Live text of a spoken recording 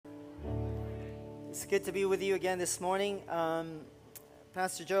It's good to be with you again this morning.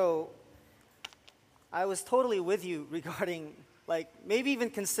 Pastor Joe, I was totally with you regarding, maybe even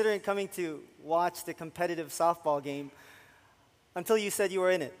considering coming to watch the competitive softball game until you said you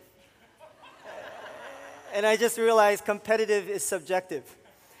were in it. And I just realized competitive is subjective.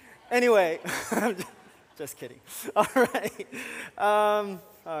 Anyway, just kidding. All right. All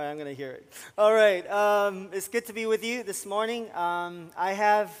right, I'm going to hear it. All right. It's good to be with you this morning. I'm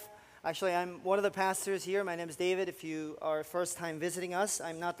one of the pastors here. My name is David. If you are first time visiting us,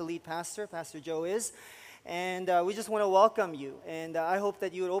 I'm not the lead pastor. Pastor Joe is. And we just want to welcome you. And I hope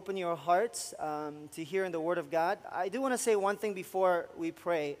that you would open your hearts to hearing the Word of God. I do want to say one thing before we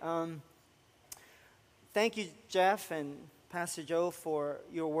pray. Thank you, Jeff and Pastor Joe, for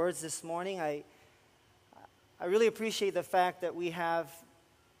your words this morning. I really appreciate the fact that we have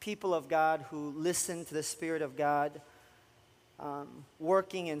people of God who listen to the Spirit of God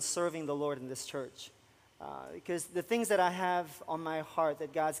working and serving the Lord in this church. Because the things that I have on my heart,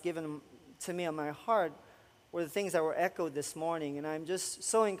 that God's given to me on my heart, were the things that were echoed this morning. And I'm just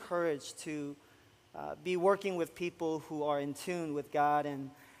so encouraged to be working with people who are in tune with God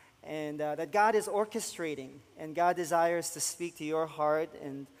and that God is orchestrating, and God desires to speak to your heart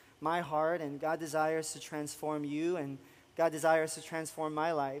and my heart, and God desires to transform you, and God desires to transform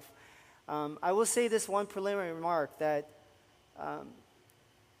my life. I will say this one preliminary remark, that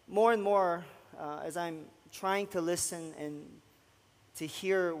more and more, as I'm trying to listen and to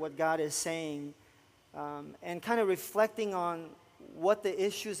hear what God is saying, and kind of reflecting on what the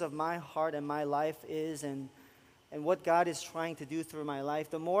issues of my heart and my life is, and what God is trying to do through my life,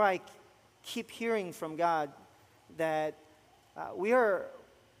 the more I keep hearing from God that we are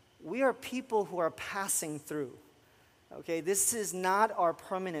people who are passing through. Okay, this is not our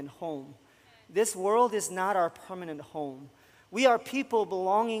permanent home. This world is not our permanent home. We are people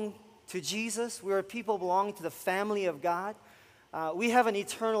belonging to Jesus. We are people belonging to the family of God. We have an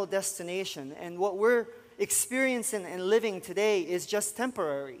eternal destination, and what we're experiencing and living today is just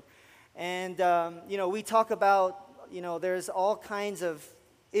temporary. And, we talk about, there's all kinds of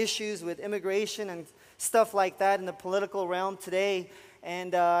issues with immigration and stuff like that in the political realm today.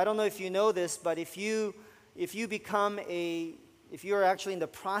 And I don't know if you know this, but if you're actually in the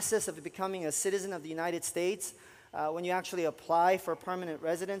process of becoming a citizen of the United States, when you actually apply for permanent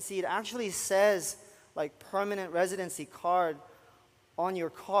residency, it actually says, permanent residency card on your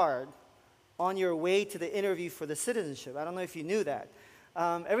card on your way to the interview for the citizenship. I don't know if you knew that.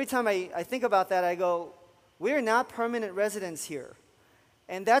 Every time I think about that, I go, we're not permanent residents here.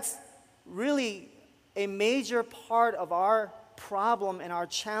 And that's really a major part of our problem and our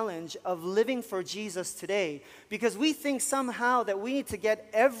challenge of living for Jesus today. Because we think somehow that we need to get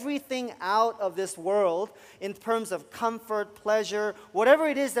everything out of this world in terms of comfort, pleasure, whatever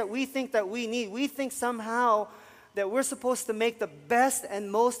it is that we think that we need. We think somehow that we're supposed to make the best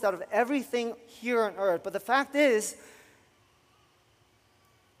and most out of everything here on earth. But the fact is,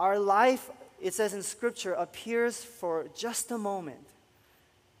 our life, it says in Scripture, appears for just a moment.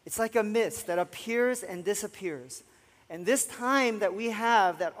 It's like a mist that appears and disappears. And this time that we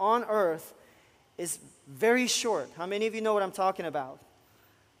have that on earth is very short. How many of you know what I'm talking about?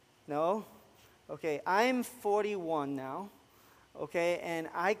 No? Okay, I'm 41 now. Okay, and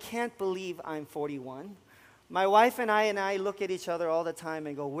I can't believe I'm 41. My wife and I look at each other all the time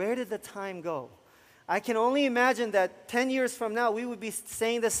and go, where did the time go? I can only imagine that 10 years from now, we would be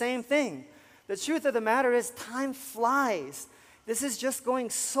saying the same thing. The truth of the matter is, time flies. This is just going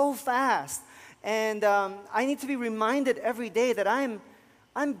so fast. And I need to be reminded every day that I'm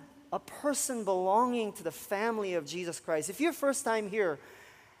a person belonging to the family of Jesus Christ. If you're first time here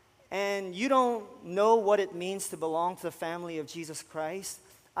and you don't know what it means to belong to the family of Jesus Christ,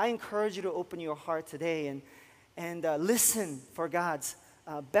 I encourage you to open your heart today and listen for God's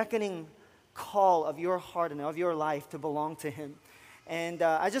beckoning call of your heart and of your life to belong to Him. And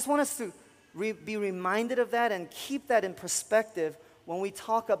I just want us to be reminded of that and keep that in perspective when we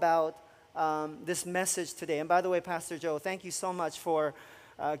talk about this message today. And by the way, Pastor Joe, thank you so much for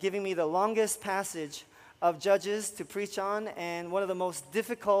giving me the longest passage of Judges to preach on, and one of the most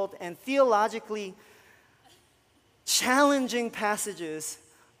difficult and theologically challenging passages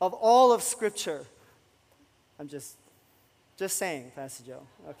of all of Scripture. I'm just saying, Pastor Joe.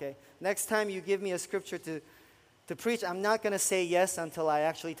 Okay, next time you give me a scripture to preach, I'm not going to say yes until I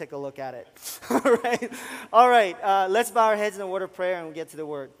actually take a look at it. All right. Let's bow our heads in a word of prayer and we'll get to the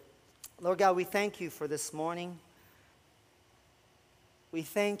Word. Lord God, we thank you for this morning. We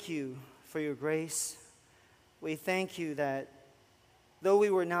thank you for your grace. We thank you that though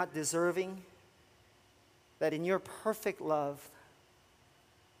we were not deserving, that in your perfect love,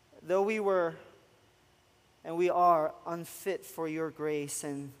 though we were and we are unfit for your grace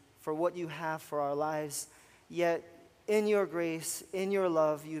and for what you have for our lives. Yet in your grace, in your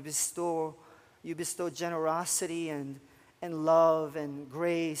love, you bestow generosity and love and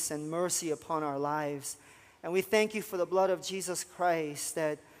grace and mercy upon our lives. And we thank you for the blood of Jesus Christ,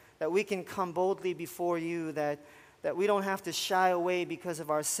 that we can come boldly before you, that we don't have to shy away because of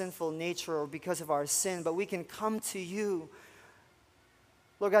our sinful nature or because of our sin, but we can come to you,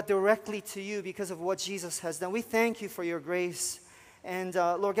 Lord God, directly to you because of what Jesus has done. We thank you for your grace. And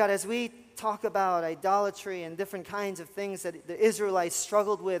Lord God, as we talk about idolatry and different kinds of things that the Israelites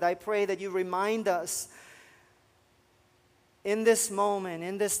struggled with, I pray that you remind us in this moment,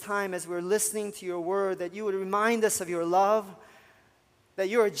 in this time, as we're listening to your word, that you would remind us of your love, that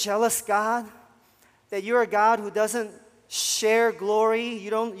you're a jealous God, that you're a God who doesn't share glory. You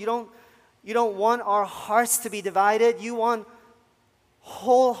don't want our hearts to be divided. You want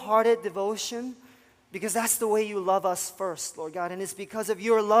wholehearted devotion, because that's the way you love us first, Lord God. And it's because of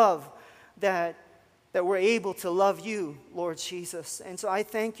your love that we're able to love you, Lord Jesus. And so I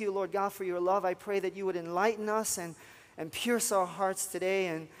thank you, Lord God, for your love. I pray that you would enlighten us and pierce our hearts today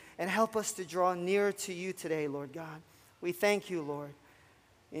and help us to draw near to you today, Lord God. We thank you, Lord.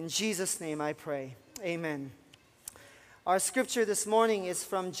 In Jesus' name I pray. Amen. Our scripture this morning is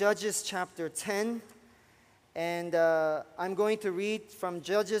from Judges chapter 10. And I'm going to read from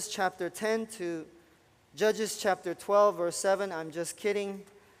Judges chapter 10 to Judges chapter 12, verse 7. I'm just kidding.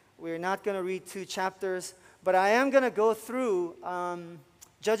 We're not going to read 2 chapters. But I am going to go through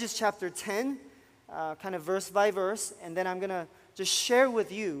Judges chapter 10, kind of verse by verse. And then I'm going to just share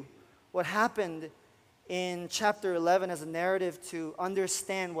with you what happened in chapter 11 as a narrative to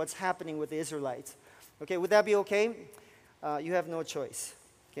understand what's happening with the Israelites. Okay, would that be okay? You have no choice.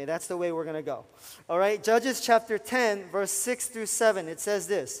 Okay, that's the way we're going to go. All right, Judges chapter 10, verse 6 through 7, it says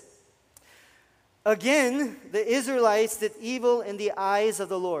this. Again, the Israelites did evil in the eyes of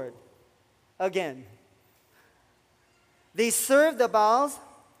the Lord. Again. They served the Baals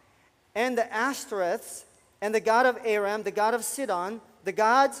and the Ashtoreths and the god of Aram, the god of Sidon, the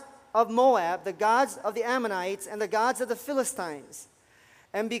gods of Moab, the gods of the Ammonites, and the gods of the Philistines.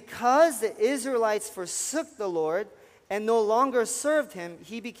 And because the Israelites forsook the Lord and no longer served him,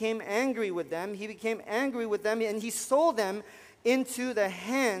 he became angry with them. And he sold them into the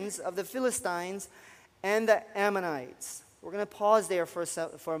hands of the Philistines and the Ammonites. We're going to pause there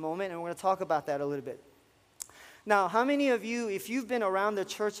for a moment, and we're going to talk about that a little bit. Now, how many of you, if you've been around the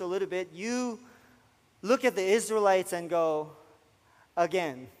church a little bit, you look at the Israelites and go,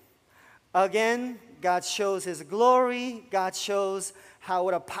 again, God shows his glory. God shows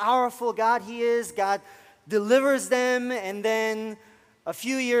what a powerful God he is. God delivers them, and then a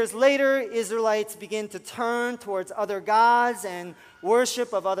few years later, Israelites begin to turn towards other gods and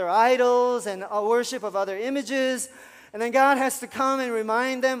worship of other idols and worship of other images. And then God has to come and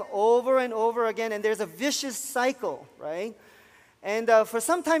remind them over and over again, and there's a vicious cycle, right? And for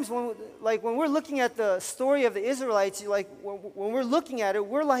sometimes when we're looking at the story of the Israelites, when we're looking at it,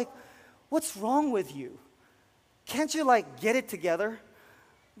 we're like, what's wrong with you? Can't you get it together?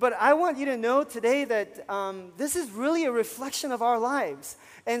 But I want you to know today that this is really a reflection of our lives.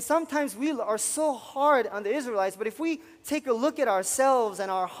 And sometimes we are so hard on the Israelites, but if we take a look at ourselves and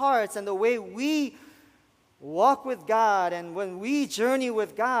our hearts and the way we walk with God and when we journey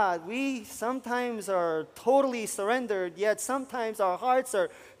with God, we sometimes are totally surrendered, yet sometimes our hearts are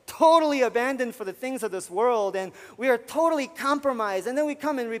totally abandoned for the things of this world, and we are totally compromised, and then we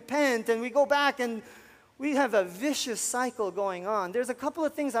come and repent, and we go back and we have a vicious cycle going on. There's a couple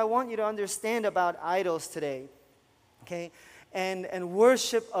of things I want you to understand about idols today, okay, and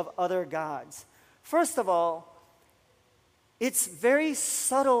worship of other gods. First of all, it's very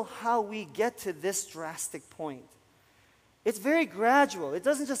subtle how we get to this drastic point. It's very gradual. It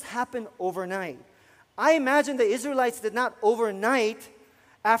doesn't just happen overnight. I imagine the Israelites did not overnight,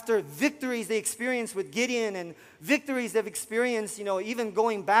 after victories they experienced with Gideon and victories they've experienced, even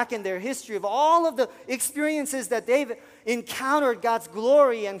going back in their history of all of the experiences that they've encountered God's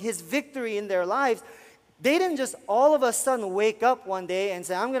glory and his victory in their lives, they didn't just all of a sudden wake up one day and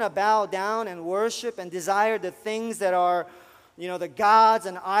say, I'm going to bow down and worship and desire the things that are, the gods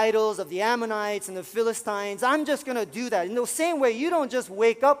and idols of the Ammonites and the Philistines. I'm just going to do that. In the same way, you don't just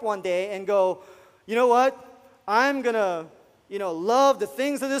wake up one day and go, you know what? I'm going to love the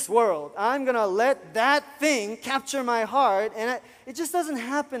things of this world. I'm going to let that thing capture my heart. And it just doesn't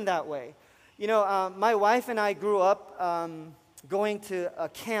happen that way. My wife and I grew up going to a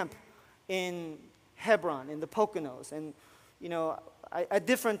camp in Hebron, in the Poconos. And, at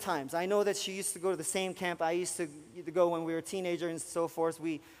different times. I know that she used to go to the same camp I used to go when we were teenagers and so forth.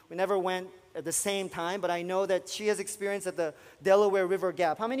 We never went at the same time, but I know that she has experience at the Delaware River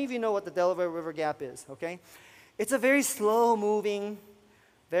Gap. How many of you know what the Delaware River Gap is, okay? It's a very slow-moving,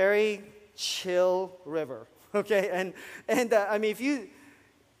 very chill river, okay? And I mean, if you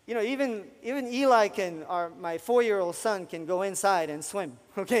know, even Eli my 4-year-old son can go inside and swim,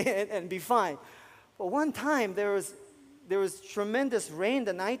 okay, and be fine. But one time there was tremendous rain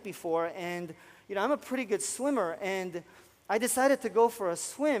the night before, and you know, I'm a pretty good swimmer, and I decided to go for a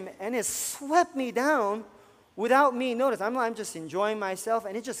swim, and it swept me down without me noticing. I'm just enjoying myself,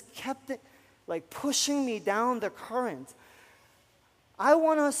 and it just kept it like pushing me down the current. I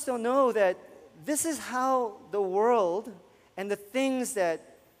want us to know that this is how the world and the things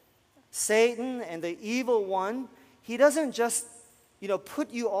that Satan and the evil one, he doesn't just, you know,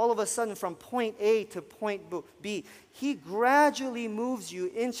 put you all of a sudden from point A to point B. He gradually moves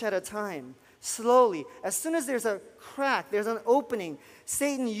you inch at a time, slowly. As soon as there's a crack, there's an opening,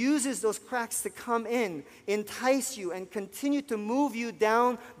 Satan uses those cracks to come in, entice you, and continue to move you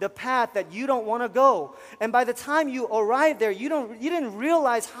down the path that you don't want to go. And by the time you arrive there, you didn't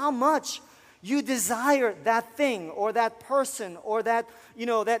realize how much you desire that thing or that person or that, you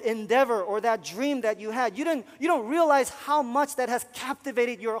know, that endeavor or that dream that you had. You don't realize how much that has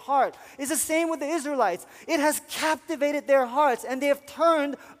captivated your heart. It's the same with the Israelites. It has captivated their hearts, and they have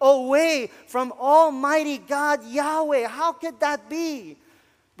turned away from Almighty God Yahweh. How could that be?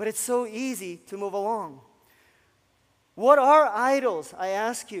 But it's so easy to move along. What are idols, I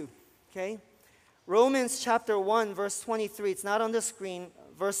ask you, okay? Romans chapter 1, verse 23. It's not on the screen.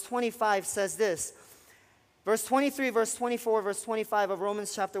 Verse 25 says this. Verse 23, verse 24, verse 25 of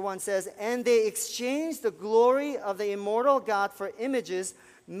Romans chapter 1 says, "And they exchanged the glory of the immortal God for images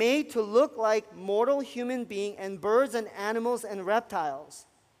made to look like mortal human beings and birds and animals and reptiles.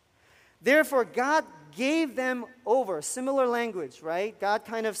 Therefore God gave them over." Similar language, right? God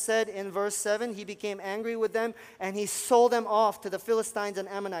kind of said in verse 7, he became angry with them and he sold them off to the Philistines and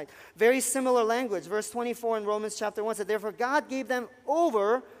Ammonites. Very similar language. Verse 24 in Romans chapter 1 said, "Therefore God gave them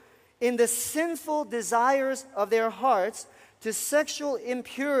over in the sinful desires of their hearts to sexual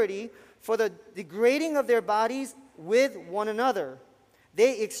impurity for the degrading of their bodies with one another.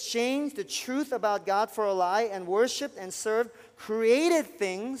 They exchanged the truth about God for a lie and worshiped and served created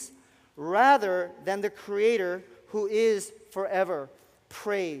things rather than the Creator, who is forever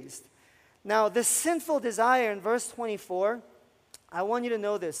praised." Now, the sinful desire in verse 24, I want you to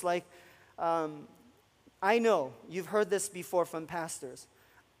know this. Like, I know you've heard this before from pastors.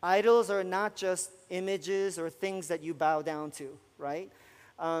 Idols are not just images or things that you bow down to, right?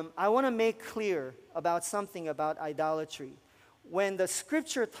 I want to make clear about something about idolatry. When the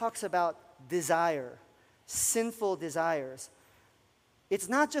scripture talks about desire, sinful desires, it's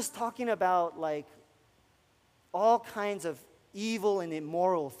not just talking about like all kinds of evil and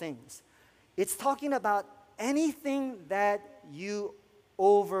immoral things. It's talking about anything that you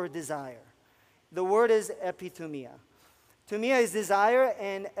over-desire. The word is epithumia. Thumia is desire,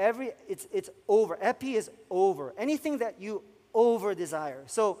 and it's over. Epi is over. Anything that you over-desire.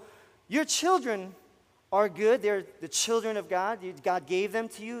 So your children are good. They're the children of God. God gave them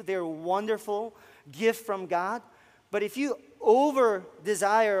to you. They're a wonderful gift from God. But if you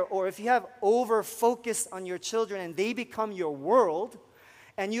over-desire, or if you have over-focus on your children and they become your world,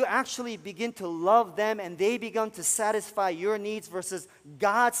 and you actually begin to love them and they begin to satisfy your needs versus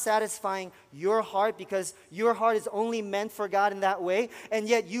God satisfying your heart, because your heart is only meant for God in that way, and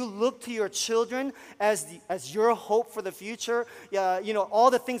yet you look to your children as your hope for the future, you know, all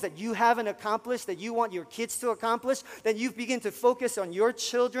the things that you haven't accomplished that you want your kids to accomplish, then you begin to focus on your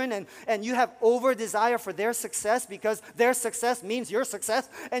children, and you have over-desire for their success because their success means your success,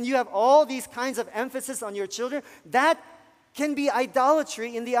 and you have all these kinds of emphasis on your children. That can be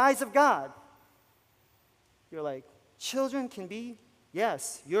idolatry in the eyes of God. You're like, children can be?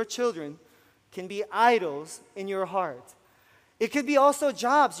 Yes, your children can be idols in your heart. It could be also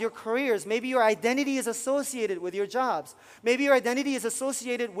jobs, your careers. Maybe your identity is associated with your jobs. Maybe your identity is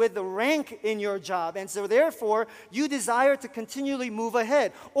associated with the rank in your job. And so therefore, you desire to continually move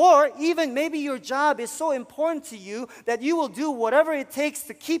ahead. Or even maybe your job is so important to you that you will do whatever it takes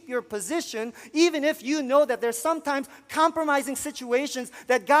to keep your position, even if you know that there's sometimes compromising situations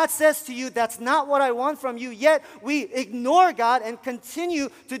that God says to you, that's not what I want from you. Yet we ignore God and continue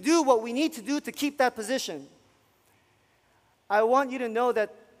to do what we need to do to keep that position. I want you to know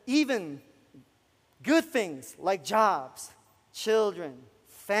that even good things like jobs, children,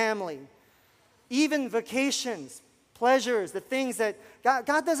 family, even vacations, pleasures, the things that God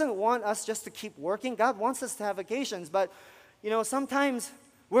doesn't want us just to keep working. God wants us to have vacations, but sometimes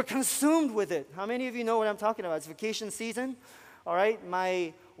we're consumed with it. How many of you know what I'm talking about? It's vacation season, all right?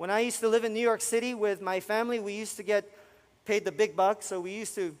 When I used to live in New York City with my family, we used to get paid the big bucks, so we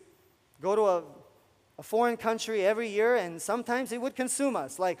used to go to a foreign country every year, and sometimes it would consume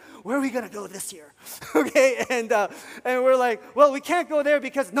us. Like, where are we going to go this year? Okay, and we're like, well, we can't go there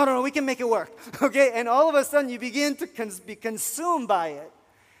because, no, we can make it work. Okay, and all of a sudden you begin to be consumed by it.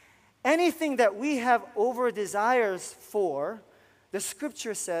 Anything that we have over desires for, the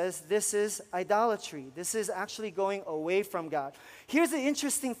scripture says this is idolatry. This is actually going away from God. Here's the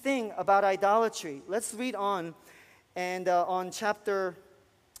interesting thing about idolatry. Let's read on, and on chapter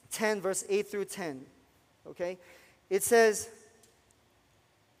 10, verse 8 through 10. Okay? It says,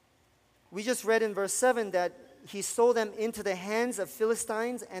 we just read in verse 7 that he sold them into the hands of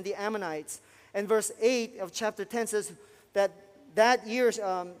Philistines and the Ammonites. And verse 8 of chapter 10 says that year,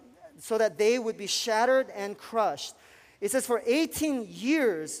 so that they would be shattered and crushed. It says, for 18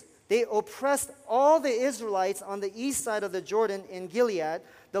 years they oppressed all the Israelites on the east side of the Jordan in Gilead,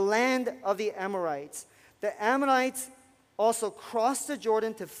 the land of the Amorites. The Ammonites also crossed the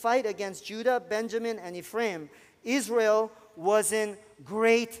Jordan to fight against Judah, Benjamin, and Ephraim. Israel was in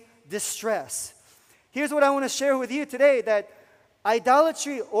great distress. Here's what I want to share with you today, that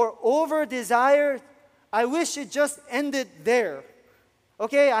idolatry or over-desire, I wish it just ended there.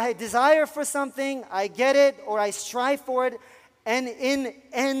 Okay, I desire for something, I get it, or I strive for it, and it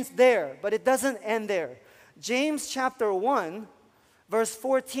ends there. But it doesn't end there. James chapter 1, verse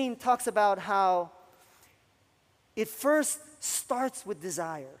 14 talks about how it first starts with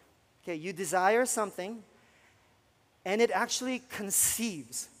desire. Okay, you desire something, and it actually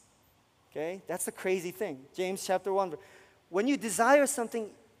conceives. Okay, that's the crazy thing. James chapter 1. When you desire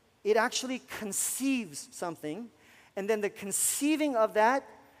something, it actually conceives something, and then the conceiving of that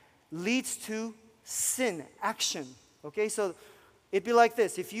leads to sin, action. Okay, so it'd be like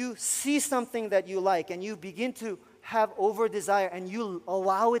this. If you see something that you like, and you begin to have over-desire, and you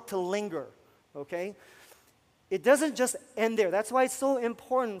allow it to linger, okay, it doesn't just end there. That's why it's so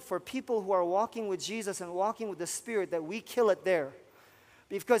important for people who are walking with Jesus and walking with the Spirit that we kill it there.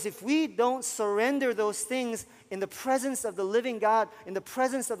 Because if we don't surrender those things in the presence of the living God, in the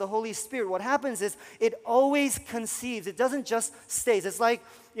presence of the Holy Spirit, what happens is it always conceives. It doesn't just stays. It's like,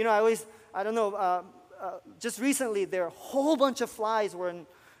 just recently there a whole bunch of flies were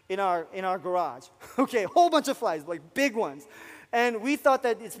in our garage. Okay, a whole bunch of flies, like big ones. And we thought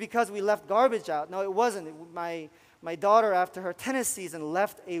that it's because we left garbage out. No, it wasn't. My daughter, after her tennis season,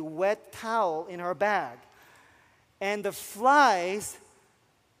 left a wet towel in her bag. And the flies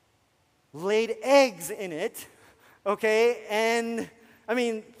laid eggs in it, okay? And,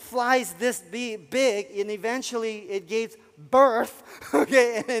 flies this big, and eventually it gave birth,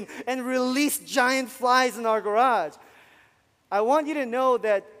 okay, and released giant flies in our garage. I want you to know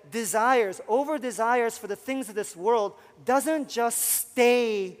that over-desires for the things of this world doesn't just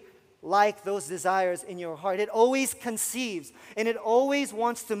stay like those desires in your heart. It always conceives, and it always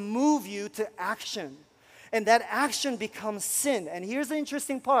wants to move you to action. And that action becomes sin. And here's the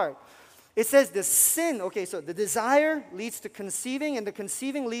interesting part. It says the sin, okay, so the desire leads to conceiving, and the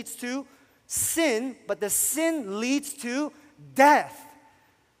conceiving leads to sin, but the sin leads to death.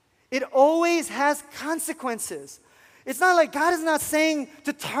 It always has consequences. It's not like God is not saying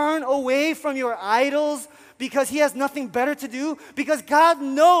to turn away from your idols because He has nothing better to do, because God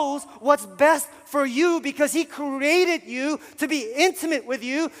knows what's best for you, because He created you to be intimate with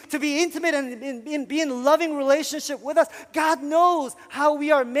you, to be intimate and be in loving relationship with us. God knows how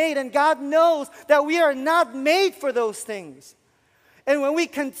we are made, and God knows that we are not made for those things. And when we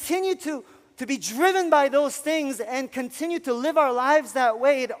continue to be driven by those things and continue to live our lives that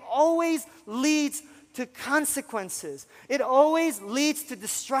way, it always leads to consequences. It always leads to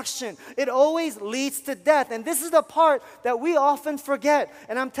destruction. It always leads to death. And this is the part that we often forget.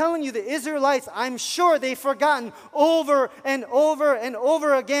 And I'm telling you, the Israelites, I'm sure they've forgotten over and over and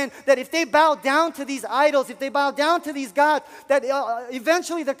over again that if they bow down to these idols, if they bow down to these gods, that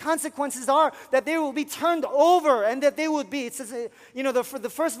eventually the consequences are that they will be turned over, and that they would be, it says, the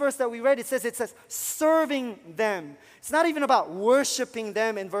first verse that we read, it says serving them. It's not even about worshiping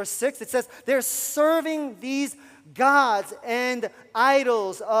them in verse 6. It says they're serving these gods and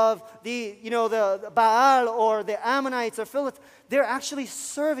idols of the Baal or the Ammonites or Philistines. They're actually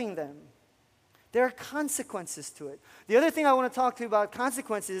serving them. There are consequences to it. The other thing I want to talk to you about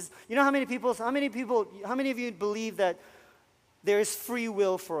consequences, how many of you believe that there is free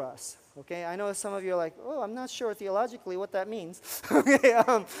will for us? Okay, I know some of you are like, oh, I'm not sure theologically what that means. Okay,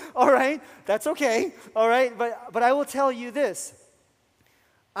 all right, that's okay. All right, but I will tell you this.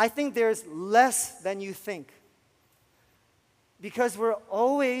 I think there's less than you think. Because we're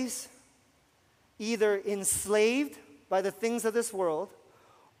always either enslaved by the things of this world,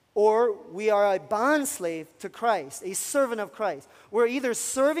 or we are a bond slave to Christ, a servant of Christ. We're either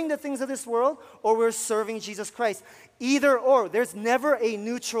serving the things of this world, or we're serving Jesus Christ. Either or. There's never a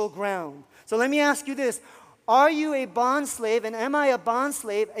neutral ground. So let me ask you this. Are you a bond slave, and am I a bond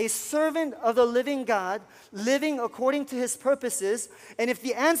slave, a servant of the living God, living according to His purposes? And if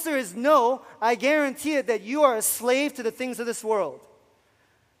the answer is no, I guarantee it that you are a slave to the things of this world.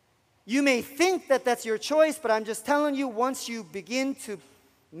 You may think that that's your choice, but I'm just telling you, once you begin to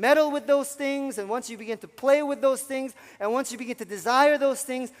meddle with those things, and once you begin to play with those things, and once you begin to desire those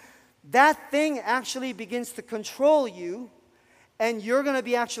things, that thing actually begins to control you, and you're going to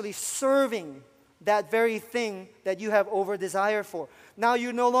be actually serving that very thing that you have over desire for. Now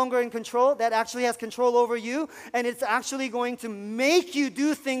you're no longer in control. That actually has control over you, and it's actually going to make you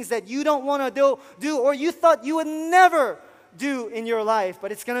do things that you don't want to do, or you thought you would never do in your life,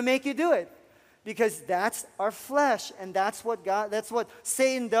 but it's going to make you do it. Because that's our flesh, and that's what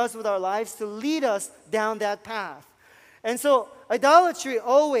Satan does with our lives to lead us down that path. And so idolatry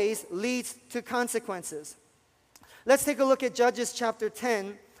always leads to consequences. Let's take a look at Judges chapter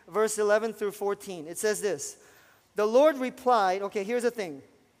 10, verse 11 through 14. It says this. The Lord replied, okay, here's the thing.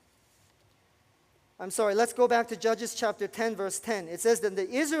 Let's go back to Judges chapter 10, verse 10. It says that the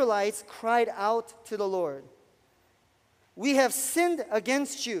Israelites cried out to the Lord. We have sinned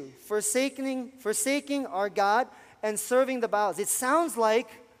against you, forsaking our God and serving the Baals. It sounds like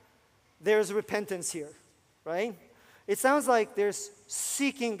there's repentance here, right? It sounds like there's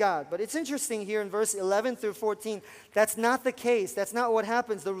seeking God. But it's interesting here in verse 11 through 14, that's not the case. That's not what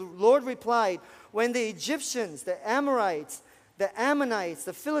happens. The Lord replied, when the Egyptians, the Amorites, the Ammonites,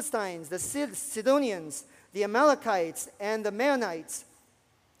 the Philistines, the Sidonians, the Amalekites, and the Maonites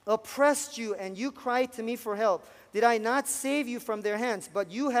oppressed you, and you cried to me for help, did I not save you from their hands?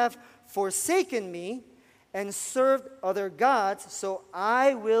 But you have forsaken me and served other gods, so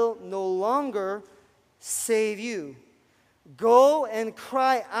I will no longer save you. Go and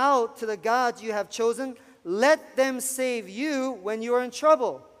cry out to the gods you have chosen. Let them save you when you are in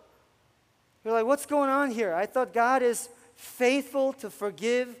trouble. You're like, what's going on here? I thought God is faithful to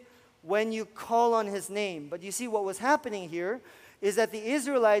forgive when you call on His name. But you see, what was happening here is that the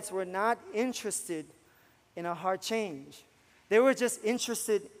Israelites were not interested in a heart change. They were just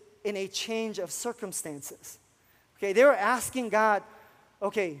interested in a change of circumstances. Okay, they were asking God,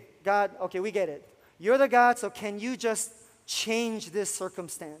 okay, we get it. You're the God, so can you just change this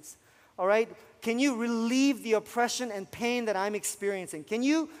circumstance? All right? Can you relieve the oppression and pain that I'm experiencing? Can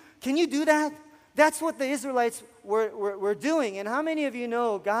you do that? That's what the Israelites were doing. And how many of you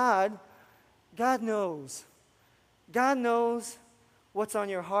know God knows. God knows what's on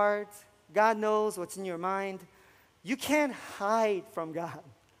your heart. God knows what's in your mind. You can't hide from God.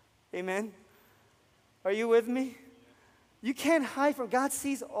 Amen? Are you with me? You can't hide from God.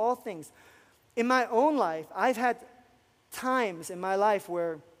 Sees all things. In my own life, I've had times in my life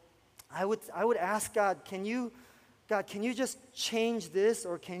where I would ask God, can you just change this,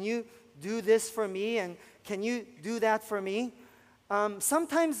 or can you do this for me, and can you do that for me?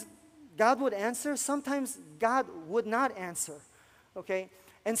 Sometimes God would answer, sometimes God would not answer. Okay?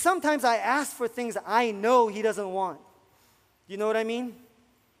 And sometimes I ask for things I know He doesn't want. You know what I mean?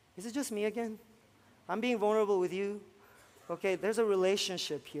 Is it just me again? I'm being vulnerable with you. Okay, there's a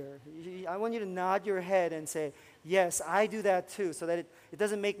relationship here. I want you to nod your head and say, yes, I do that too, so that it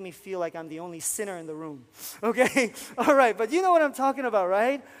doesn't make me feel like I'm the only sinner in the room. Okay? All right, but you know what I'm talking about,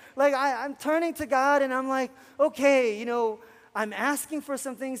 right? Like I'm turning to God and I'm like, okay, I'm asking for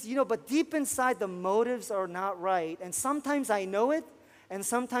some things, but deep inside the motives are not right. And sometimes I know it, and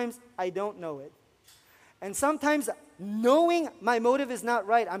sometimes I don't know it. And sometimes knowing my motive is not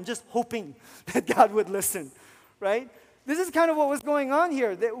right, I'm just hoping that God would listen, right? This is kind of what was going on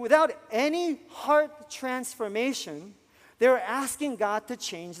here. That without any heart transformation, they were asking God to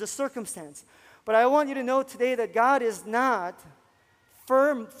change the circumstance. But I want you to know today that God is not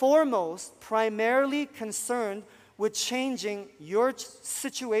foremost, primarily concerned with changing your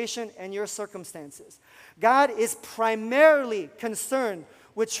situation and your circumstances. God is primarily concerned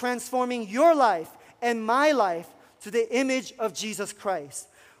with transforming your life and my life to the image of Jesus Christ.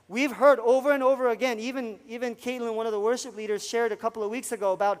 We've heard over and over again, even Caitlin, one of the worship leaders, shared a couple of weeks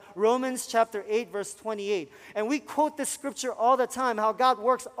ago about Romans chapter 8, verse 28. And we quote this scripture all the time, how God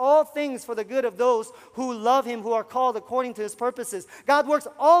works all things for the good of those who love Him, who are called according to His purposes. God works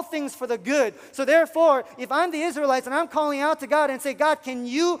all things for the good. So therefore, if I'm the Israelites and I'm calling out to God and say, God, can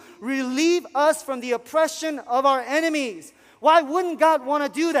you relieve us from the oppression of our enemies? Why wouldn't God want to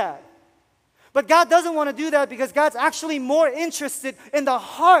do that? But God doesn't want to do that because God's actually more interested in the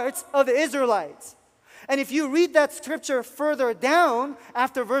hearts of the Israelites. And if you read that scripture further down,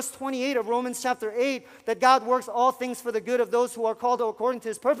 after verse 28 of Romans chapter 8, that God works all things for the good of those who are called according to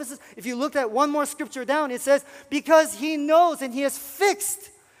his purposes, if you look at one more scripture down, it says, because he knows and he has fixed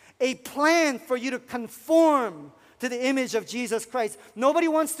a plan for you to conform to the image of Jesus Christ. Nobody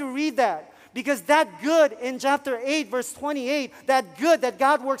wants to read that. Because that good in chapter 8, verse 28, that good, that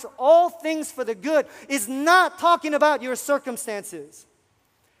God works all things for the good, is not talking about your circumstances.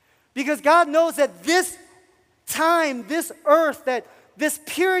 Because God knows that this time, this earth, that this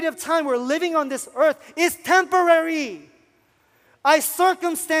period of time we're living on this earth is temporary. Our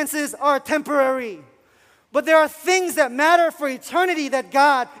circumstances are temporary. But there are things that matter for eternity that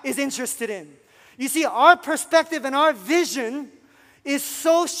God is interested in. You see, our perspective and our vision is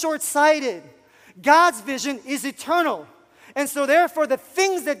so short-sighted. God's vision is eternal. And so therefore, the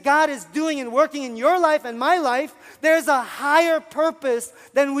things that God is doing and working in your life and my life, there's a higher purpose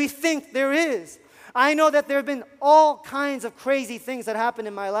than we think there is. I know that there have been all kinds of crazy things that happened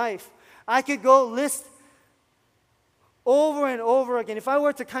in my life. I could go list over and over again. If I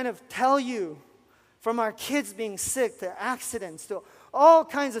were to kind of tell you, from our kids being sick to accidents to all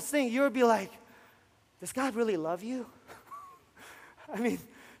kinds of things, you would be like, does God really love you? I mean,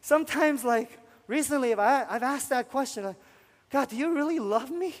 sometimes, like, recently, I've asked that question, like, God, do you really love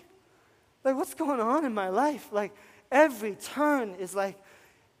me? Like, what's going on in my life? Like, every turn is like,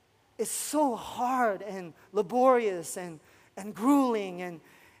 it's so hard and laborious and grueling,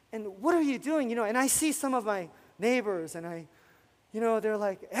 and what are you doing? You know, and I see some of my neighbors, and they're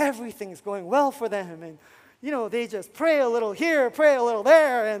like, everything's going well for them, and they just pray a little here, pray a little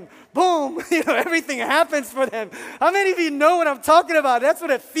there, and boom, everything happens for them. How many of you know what I'm talking about? That's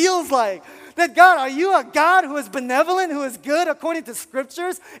what it feels like. That God, are you a God who is benevolent, who is good according to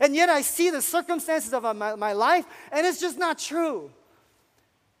scriptures? And yet I see the circumstances of my life, and it's just not true.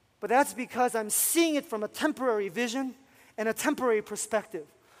 But that's because I'm seeing it from a temporary vision and a temporary perspective.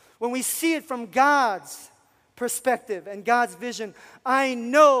 When we see it from God's perspective and God's vision, I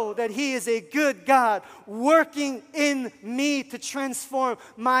know that he is a good God working in me to transform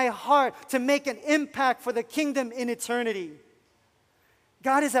my heart, to make an impact for the kingdom in eternity.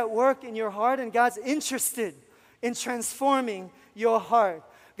 God is at work in your heart, and God's interested in transforming your heart.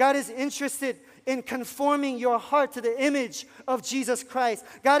 God is interested in conforming your heart to the image of Jesus Christ.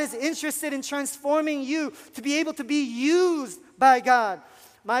 God is interested in transforming you to be able to be used by God.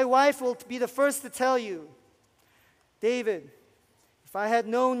 My wife will be the first to tell you, David, if I had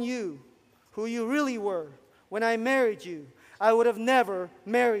known you, who you really were, when I married you, I would have never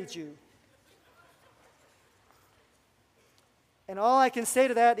married you. And all I can say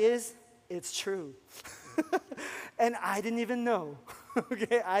to that is, it's true. And I didn't even know.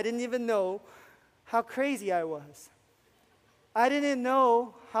 Okay, I didn't even know how crazy I was. I didn't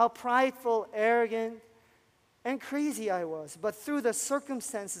know how prideful, arrogant, and crazy I was. But through the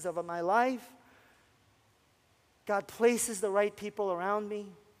circumstances of my life, God places the right people around me,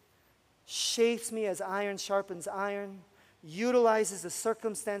 shapes me as iron sharpens iron, utilizes the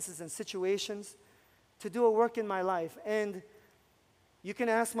circumstances and situations to do a work in my life. And you can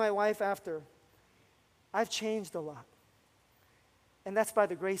ask my wife after. I've changed a lot. And that's by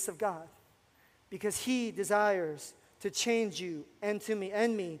the grace of God. Because he desires to change you and to me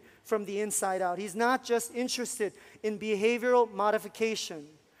and me from the inside out. He's not just interested in behavioral modification.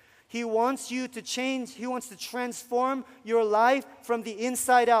 He wants you to change. He wants to transform your life from the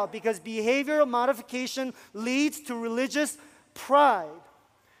inside out. Because behavioral modification leads to religious pride.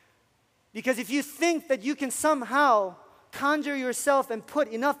 Because if you think that you can somehow conjure yourself and put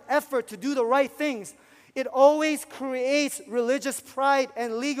enough effort to do the right things, it always creates religious pride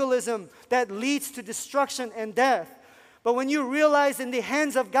and legalism that leads to destruction and death. But when you realize in the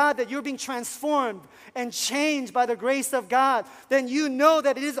hands of God that you're being transformed and changed by the grace of God, then you know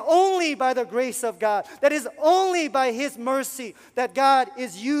that it is only by the grace of God, that is only by his mercy that God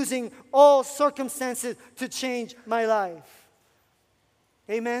is using all circumstances to change my life.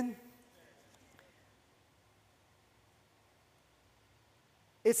 Amen?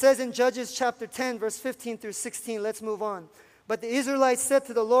 It says in Judges chapter 10, verse 15 through 16, let's move on. But the Israelites said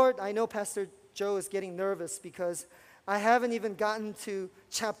to the Lord, I know Pastor Joe is getting nervous because I haven't even gotten to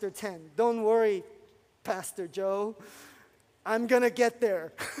chapter 10. Don't worry, Pastor Joe. I'm going to get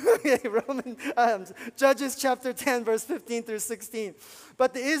there. Judges chapter 10, verse 15 through 16.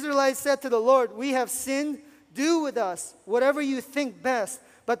 But the Israelites said to the Lord, we have sinned. Do with us whatever you think best,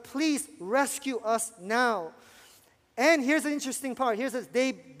 but please rescue us now. And here's the interesting part. Here's this.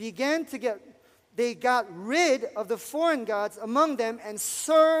 They got rid of the foreign gods among them and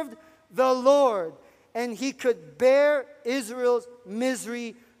served the Lord, and he could bear Israel's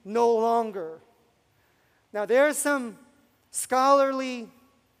misery no longer. Now, there's some scholarly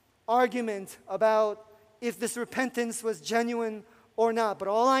argument about if this repentance was genuine or not, but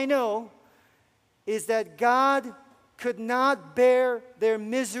all I know is that God could not bear their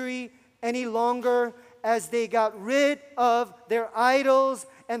misery any longer as they got rid of their idols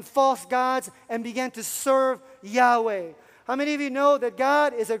and false gods and began to serve Yahweh. How many of you know that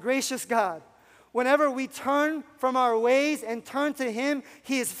God is a gracious God? Whenever we turn from our ways and turn to Him,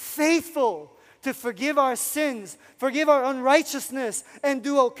 He is faithful to forgive our sins, forgive our unrighteousness, and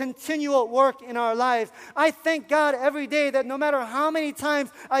do a continual work in our life. I thank God every day that no matter how many times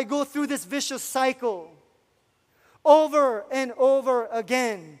I go through this vicious cycle, over and over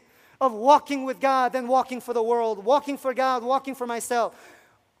again, of walking with God, then walking for the world, walking for God, walking for myself.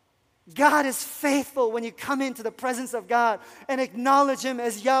 God is faithful when you come into the presence of God and acknowledge Him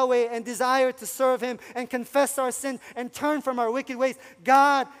as Yahweh and desire to serve Him and confess our sin and turn from our wicked ways.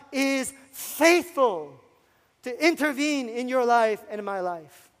 God is faithful to intervene in your life and in my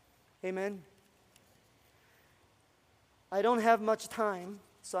life. Amen. I don't have much time,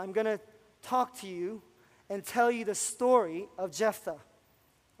 so I'm going to talk to you and tell you the story of Jephthah.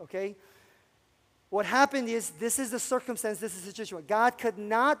 Okay? What happened is, this is the circumstance, this is the situation. God could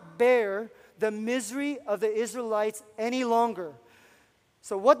not bear the misery of the Israelites any longer.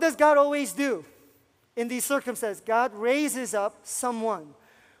 So what does God always do in these circumstances? God raises up someone.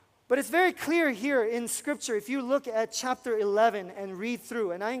 But it's very clear here in Scripture, if you look at chapter 11 and read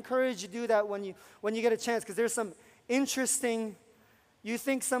through, and I encourage you to do that when you get a chance, because there's some interesting, you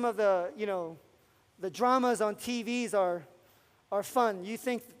think some of the, the dramas on TVs are fun. You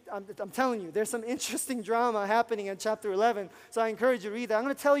think, I'm telling you, there's some interesting drama happening in chapter 11. So I encourage you to read that. I'm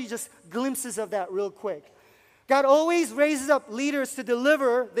going to tell you just glimpses of that real quick. God always raises up leaders to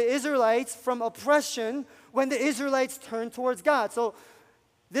deliver the Israelites from oppression when the Israelites turn towards God. So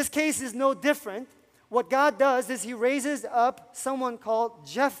this case is no different. What God does is He raises up someone called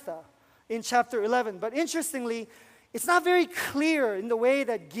Jephthah in chapter 11. But interestingly, it's not very clear in the way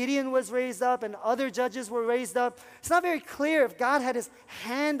that Gideon was raised up and other judges were raised up. It's not very clear if God had His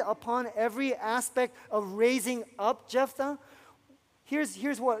hand upon every aspect of raising up Jephthah.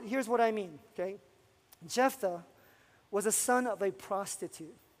 Here's what I mean, okay? Jephthah was a son of a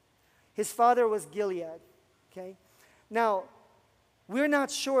prostitute. His father was Gilead, okay? Now, we're not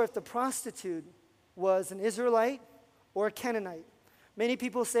sure if the prostitute was an Israelite or a Canaanite. Many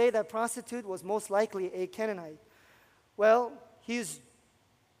people say that prostitute was most likely a Canaanite. Well,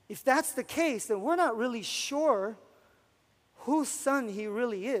 if that's the case, then we're not really sure whose son he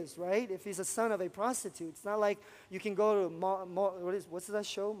really is, right? If he's a son of a prostitute. It's not like you can go to, what's that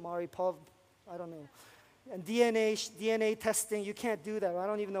show? Mari Pov, I don't know. And DNA testing, you can't do that. I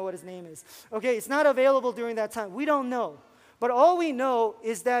don't even know what his name is. Okay, it's not available during that time. We don't know. But all we know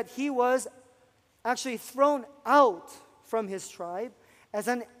is that he was actually thrown out from his tribe as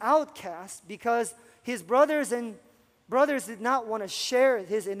an outcast because his brothers did not want to share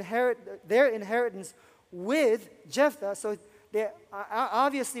their inheritance with Jephthah. So they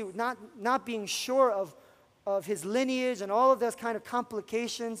obviously not being sure of his lineage and all of those kind of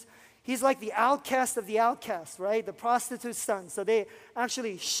complications. He's like the outcast of the outcast, right? The prostitute's son. So they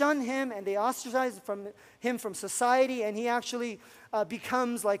actually shun him and they ostracize him from society, and he actually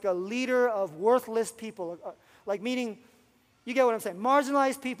becomes like a leader of worthless people. Like meaning, you get what I'm saying,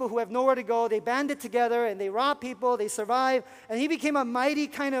 marginalized people who have nowhere to go. They banded together and they rob people, they survive, and he became a mighty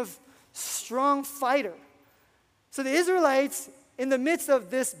kind of strong fighter. So the Israelites, in the midst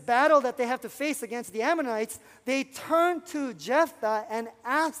of this battle that they have to face against the Ammonites, they turn to Jephthah and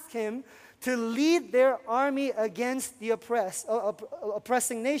ask him to lead their army against the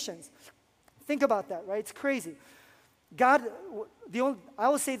oppressing nations. Think about that, right? It's crazy. God, I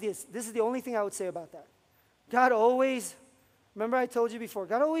will say this is the only thing I would say about that. God always, remember I told you before,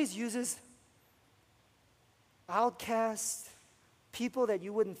 God always uses outcasts, people that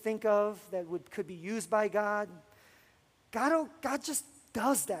you wouldn't think of that could be used by God. God just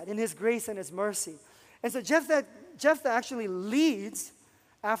does that in His grace and His mercy. And so Jephthah actually leads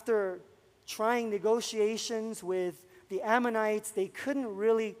after trying negotiations with the Ammonites. They couldn't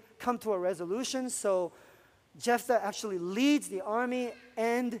really come to a resolution, so Jephthah actually leads the army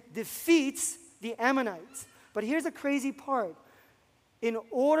and defeats the Ammonites. But here's the crazy part. In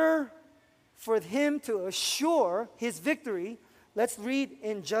order for him to assure his victory, let's read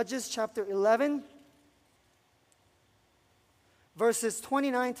in Judges chapter 11, verses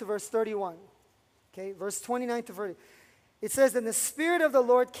 29 to verse 31. Okay, verse 29 to 30. It says, "And the Spirit of the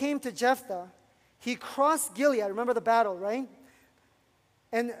Lord came to Jephthah. He crossed Gilead." Remember the battle, right?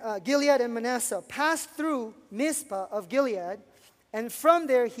 and Gilead and Manasseh, passed through Mizpah of Gilead, and from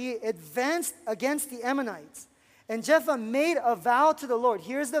there he advanced against the Ammonites. And Jephthah made a vow to the Lord.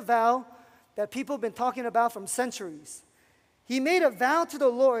 Here's the vow that people have been talking about from centuries. He made a vow to the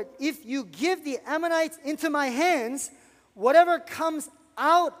Lord, if you give the Ammonites into my hands, whatever comes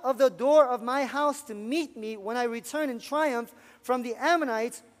out of the door of my house to meet me when I return in triumph from the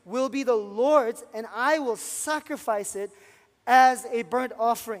Ammonites will be the Lord's, and I will sacrifice it as a burnt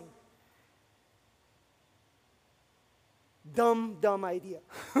offering. Dumb idea.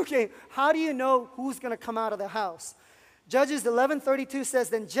 Okay, how do you know who's going to come out of the house? Judges 11:32 says,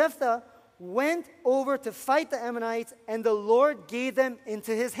 then Jephthah went over to fight the Ammonites, and the Lord gave them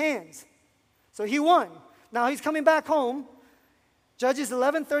into his hands. So he won. Now he's coming back home. Judges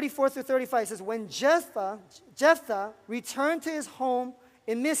 11:34-35 says, when Jephthah returned to his home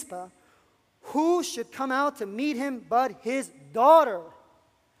in Mizpah, who should come out to meet him but his daughter,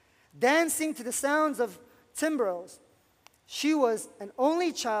 dancing to the sounds of timbrels? She was an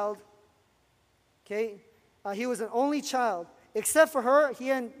only child. Okay, he was an only child. Except for her, he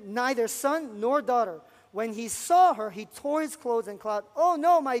had neither son nor daughter. When he saw her, he tore his clothes and cried, oh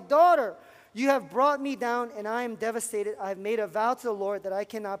no, my daughter, you have brought me down, and I am devastated. I have made a vow to the Lord that I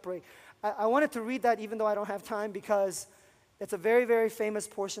cannot break. I wanted to read that even though I don't have time, because it's a very, very famous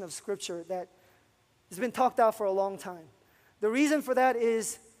portion of Scripture that has been talked out for a long time. The reason for that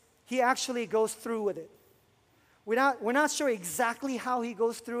is he actually goes through with it. We're not sure exactly how he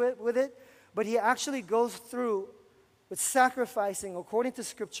goes through with it, but he actually goes through with sacrificing, according to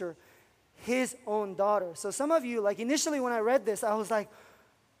Scripture, his own daughter. So some of you, like initially when I read this, I was like,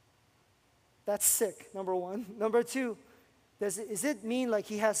 that's sick, number one. Number two, does it mean like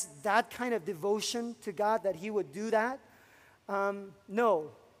he has that kind of devotion to God that he would do that?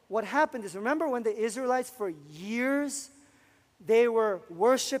 No. What happened is, remember when the Israelites for years, they were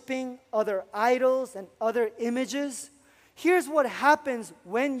worshiping other idols and other images? Here's what happens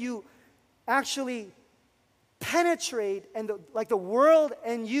when you actually penetrate and the world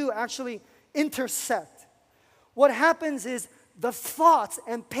and you actually intersect. What happens is the thoughts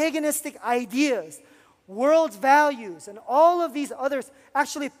and paganistic ideas, world's values, and all of these others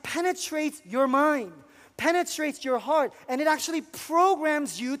actually penetrates your mind, penetrates your heart, and it actually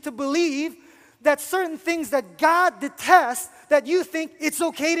programs you to believe that certain things that God detests, that you think it's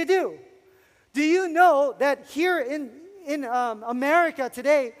okay to do. Do you know that here in America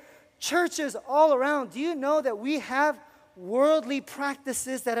today, churches all around, do you know that we have worldly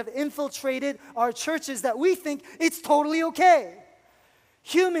practices that have infiltrated our churches that we think it's totally okay?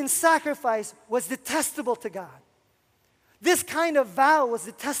 Human sacrifice was detestable to God. This kind of vow was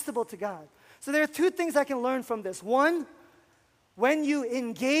detestable to God. So there are two things I can learn from this. One, when you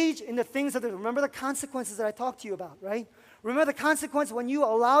engage in the things of remember the consequences that I talked to you about, right? Remember the consequence when you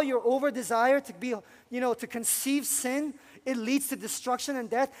allow your over desire to be, to conceive sin, it leads to destruction and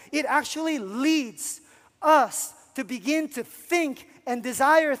death. It actually leads us to begin to think and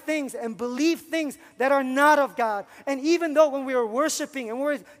desire things and believe things that are not of God. And even though when we are worshiping and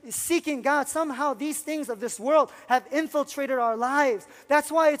we're seeking God, somehow these things of this world have infiltrated our lives.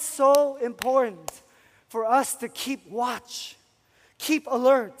 That's why it's so important for us to keep watch, keep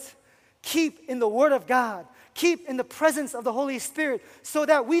alert, keep in the Word of God, keep in the presence of the Holy Spirit, so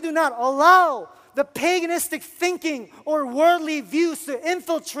that we do not allow the paganistic thinking or worldly views to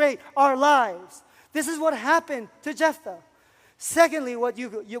infiltrate our lives. This is what happened to Jephthah. Secondly, what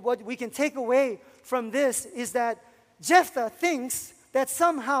we can take away from this is that Jephthah thinks that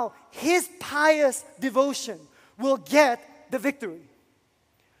somehow his pious devotion will get the victory.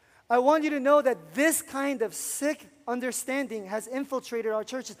 I want you to know that this kind of sick understanding has infiltrated our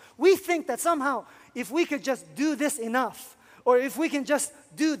churches. We think that somehow if we could just do this enough, or if we can just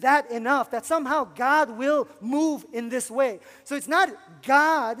do that enough, that somehow God will move in this way. So it's not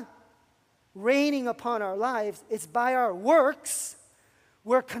God reigning upon our lives, it's by our works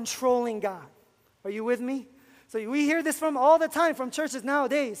we're controlling God. Are you with me? So we hear this from all the time from churches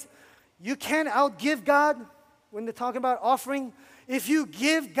nowadays. You can't outgive God when they're talking about offering. If you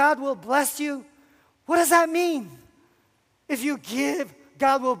give, God will bless you. What does that mean? If you give,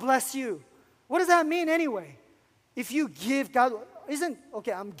 God will bless you. What does that mean anyway? If you give, God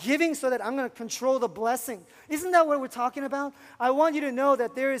I'm giving so that I'm going to control the blessing. Isn't that what we're talking about? I want you to know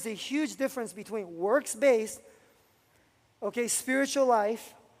that there is a huge difference between works-based, spiritual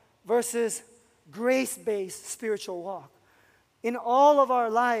life versus grace-based spiritual walk. In all of our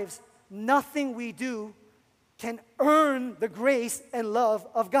lives, nothing we do can earn the grace and love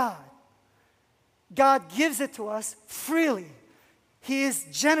of God. God gives it to us freely. He is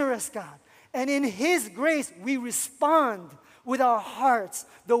generous God. And in His grace, we respond with our hearts,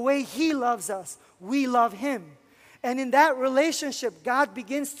 the way He loves us, we love Him. And in that relationship, God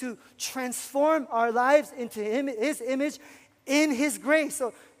begins to transform our lives into His image in His grace.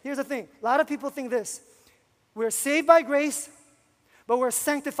 So here's the thing. A lot of people think this. We're saved by grace, but we're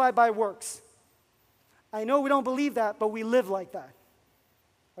sanctified by works. I know we don't believe that, but we live like that.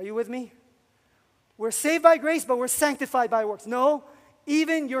 Are you with me? We're saved by grace, but we're sanctified by works. No,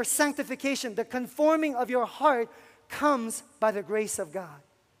 even your sanctification, the conforming of your heart, comes by the grace of God.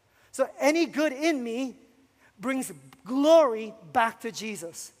 So any good in me brings glory back to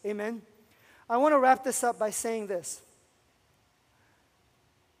Jesus. Amen? I want to wrap this up by saying this.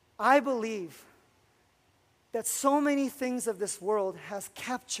 I believe that so many things of this world has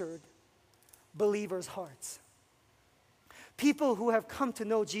captured believers' hearts. People who have come to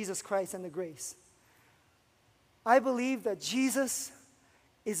know Jesus Christ and the grace. I believe that Jesus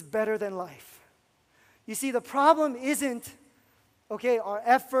is better than life. You see, the problem isn't, our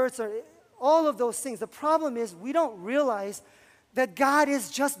efforts or all of those things. The problem is we don't realize that God is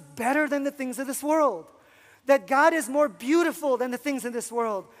just better than the things of this world. That God is more beautiful than the things in this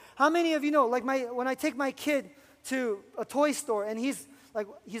world. How many of you know, when I take my kid to a toy store and he's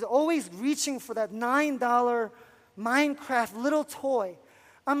always reaching for that $9 Minecraft little toy.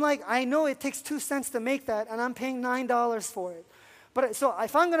 I'm like, I know it takes 2 cents to make that, and I'm paying $9 for it. But so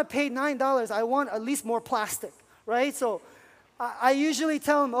if I'm going to pay $9, I want at least more plastic, right? So I usually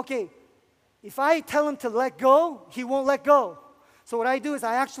tell him, okay, if I tell him to let go, he won't let go. So what I do is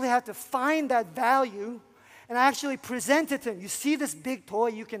I actually have to find that value, and I actually present it to him. You see this big toy,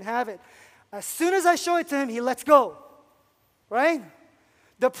 you can have it. As soon as I show it to him, he lets go, right?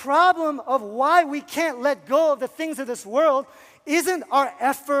 The problem of why we can't let go of the things of this world isn't our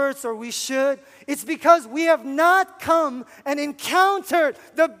efforts or we should. It's because we have not come and encountered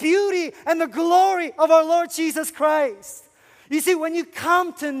the beauty and the glory of our Lord Jesus Christ. You see, when you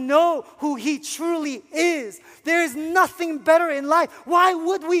come to know who He truly is, there is nothing better in life. Why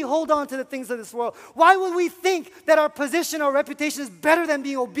would we hold on to the things of this world? Why would we think that our position or reputation is better than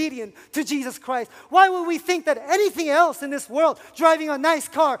being obedient to Jesus Christ? Why would we think that anything else in this world, driving a nice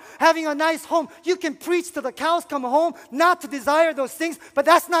car, having a nice home, you can preach till the cows come home, not to desire those things, but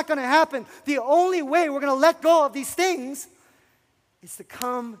that's not going to happen. The only way we're going to let go of these things is to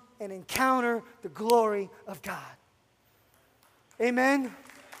come and encounter the glory of God. Amen.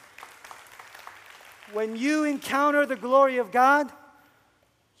 When you encounter the glory of God,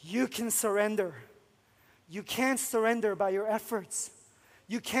 you can surrender. You can't surrender by your efforts.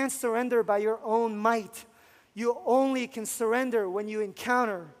 You can't surrender by your own might. You only can surrender when you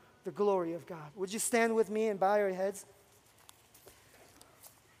encounter the glory of God. Would you stand with me and bow your heads?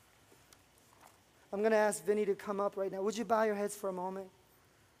 I'm going to ask Vinny to come up right now. Would you bow your heads for a moment?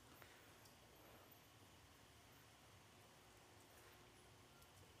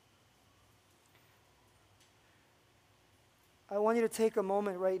 I want you to take a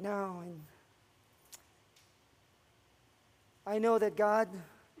moment right now, and I know that God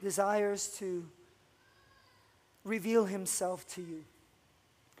desires to reveal Himself to you.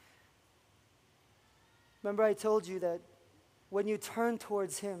 Remember, I told you that when you turn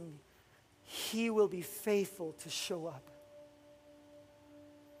towards Him, He will be faithful to show up.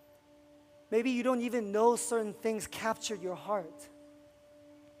 Maybe you don't even know certain things captured your heart.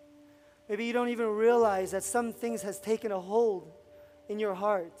 Maybe you don't even realize that some things has taken a hold in your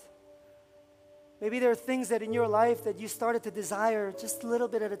heart. Maybe there are things that in your life that you started to desire just a little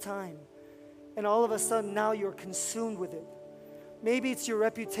bit at a time. And all of a sudden now you're consumed with it. Maybe it's your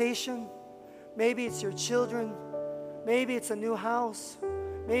reputation. Maybe it's your children. Maybe it's a new house.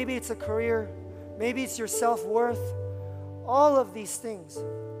 Maybe it's a career. Maybe it's your self-worth. All of these things.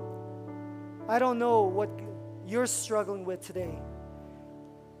 I don't know what you're struggling with today.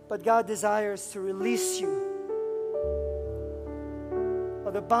 But God desires to release you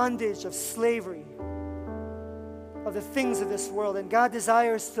of the bondage of slavery, of the things of this world. And God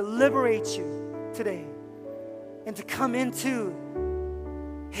desires to liberate you today and to come into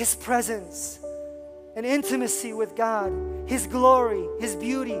His presence and intimacy with God, His glory, His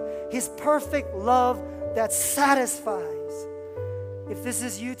beauty, His perfect love that satisfies. If this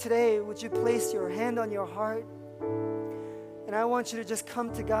is you today, would you place your hand on your heart? And I want you to just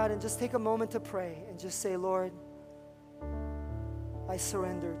come to God and just take a moment to pray and just say, Lord, I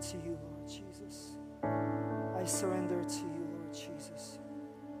surrender to you, Lord Jesus. I surrender to you, Lord Jesus.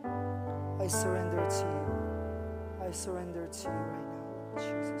 I surrender to you. I surrender to you right now, Lord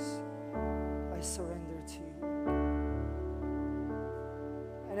Jesus. I surrender to you.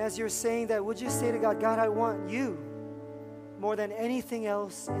 And as you're saying that, would you say to God, God, I want you more than anything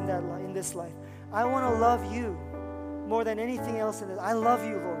else in this life. I want to love you more than anything else in this. I love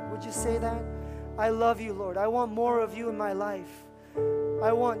you, Lord. Would you say that? I love you, Lord. I want more of you in my life.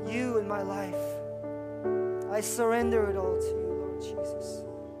 I want you in my life. I surrender it all to you, Lord Jesus.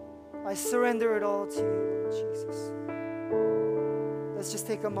 I surrender it all to you, Lord Jesus. Let's just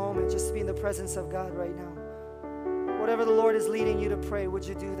take a moment just to be in the presence of God right now. Whatever the Lord is leading you to pray, would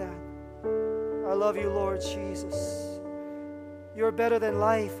you do that? I love you, Lord Jesus. You're better than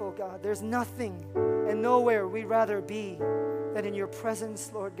life, oh God. There's nothing and nowhere we'd rather be than in your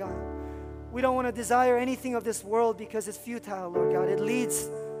presence, Lord God. We don't want to desire anything of this world because it's futile, Lord God. It leads,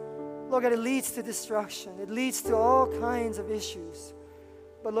 Lord God, it leads to destruction. It leads to all kinds of issues.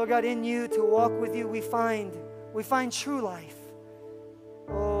 But Lord God, in you, to walk with you, we find true life.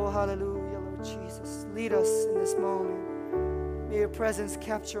 Oh, hallelujah, Lord Jesus. Lead us in this moment. May your presence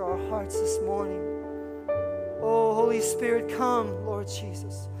capture our hearts this morning. Oh, Holy Spirit, come, Lord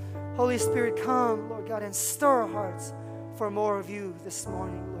Jesus. Holy Spirit, come, Lord God, and stir our hearts for more of you this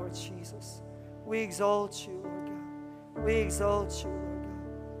morning, Lord Jesus. We exalt you, Lord God. We exalt you, Lord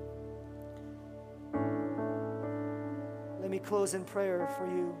God. Let me close in prayer for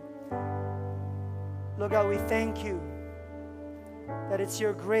you. Lord God, we thank you that it's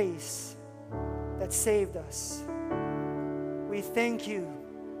your grace that saved us. We thank you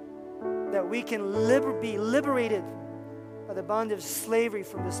that we can be liberated by the bondage of slavery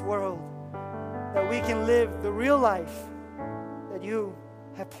from this world, that we can live the real life that you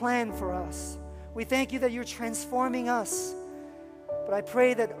have planned for us. We thank you that you're transforming us. But I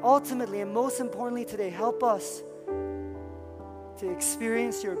pray that ultimately and most importantly today, help us to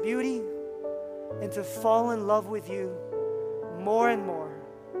experience your beauty and to fall in love with you more and more,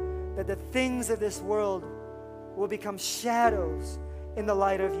 that the things of this world will become shadows in the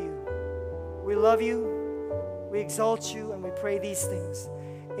light of you. We love you, we exalt you, and we pray these things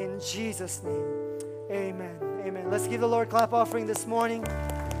in Jesus' name. Amen. Amen. Let's give the Lord a clap offering this morning.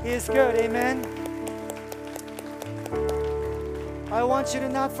 He is good. Amen. I want you to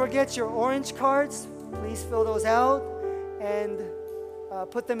not forget your orange cards. Please fill those out and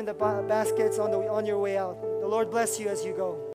put them in the baskets on your way out. The Lord bless you as you go.